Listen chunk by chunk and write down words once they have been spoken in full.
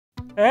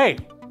Hey,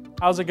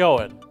 how's it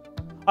going?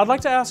 I'd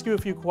like to ask you a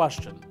few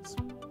questions.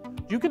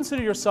 Do you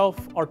consider yourself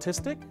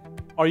artistic?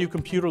 Are you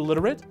computer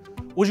literate?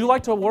 Would you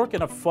like to work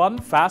in a fun,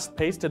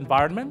 fast-paced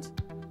environment?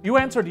 You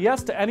answered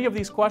yes to any of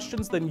these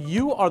questions, then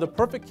you are the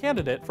perfect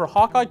candidate for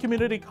Hawkeye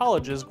Community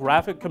College's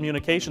Graphic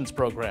Communications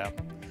program.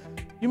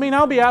 You may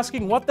now be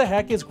asking, what the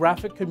heck is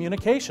graphic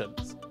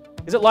communications?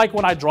 Is it like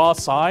when I draw a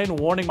sign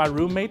warning my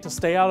roommate to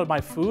stay out of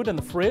my food in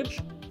the fridge?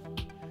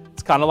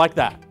 It's kind of like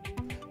that.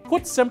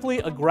 Put simply,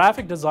 a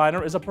graphic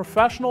designer is a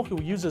professional who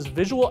uses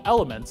visual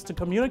elements to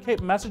communicate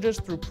messages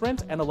through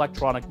print and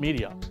electronic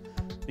media.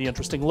 The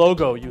interesting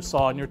logo you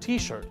saw on your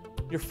t-shirt,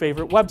 your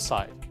favorite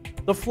website,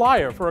 the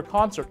flyer for a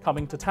concert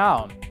coming to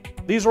town.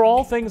 These are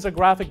all things a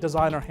graphic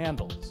designer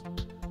handles.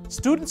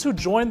 Students who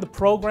join the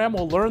program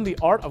will learn the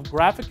art of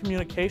graphic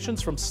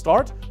communications from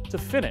start to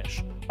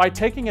finish by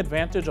taking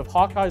advantage of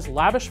Hawkeye's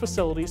lavish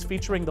facilities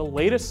featuring the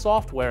latest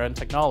software and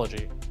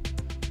technology.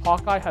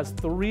 Hawkeye has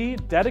 3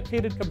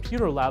 dedicated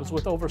computer labs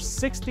with over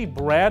 60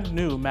 brand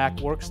new Mac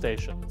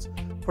workstations,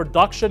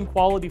 production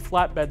quality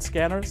flatbed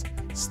scanners,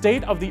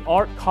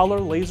 state-of-the-art color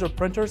laser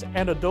printers,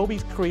 and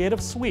Adobe's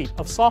creative suite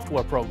of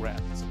software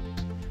programs.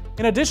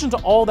 In addition to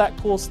all that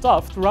cool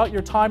stuff, throughout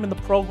your time in the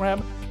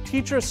program,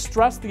 teachers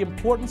stress the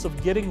importance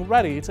of getting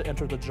ready to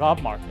enter the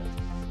job market.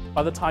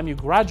 By the time you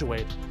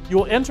graduate, you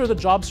will enter the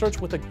job search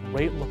with a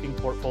great-looking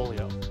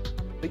portfolio.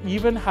 They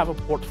even have a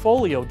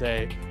portfolio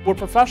day where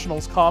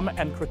professionals come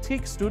and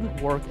critique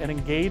student work and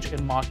engage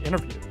in mock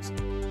interviews.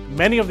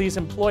 Many of these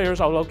employers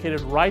are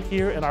located right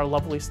here in our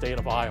lovely state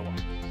of Iowa.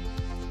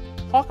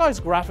 Hawkeye's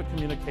Graphic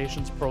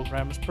Communications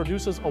programs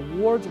produces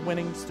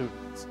awards-winning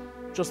students.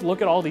 Just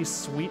look at all these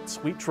sweet,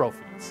 sweet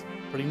trophies.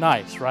 Pretty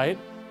nice, right?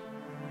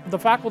 The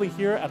faculty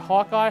here at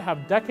Hawkeye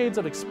have decades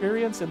of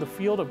experience in the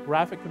field of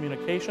graphic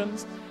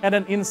communications and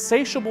an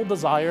insatiable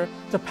desire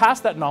to pass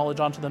that knowledge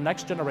on to the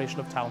next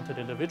generation of talented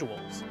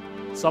individuals.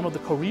 Some of the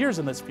careers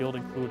in this field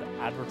include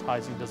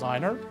advertising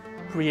designer,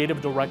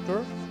 creative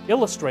director,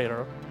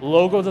 illustrator,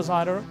 logo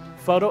designer,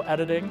 photo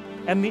editing,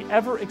 and the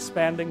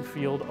ever-expanding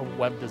field of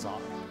web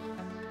design.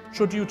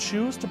 Should you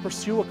choose to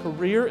pursue a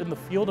career in the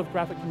field of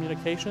graphic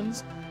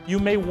communications, you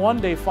may one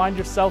day find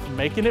yourself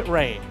making it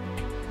rain.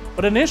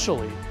 But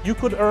initially, you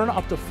could earn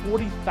up to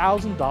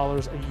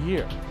 $40,000 a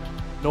year.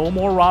 No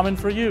more ramen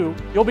for you,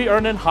 you'll be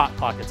earning Hot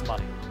Pockets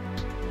money.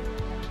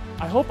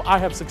 I hope I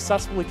have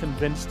successfully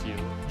convinced you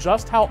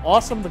just how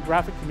awesome the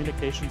Graphic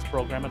Communications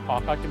program at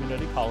Hawkeye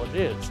Community College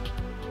is.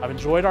 I've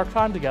enjoyed our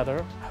time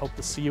together. I hope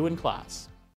to see you in class.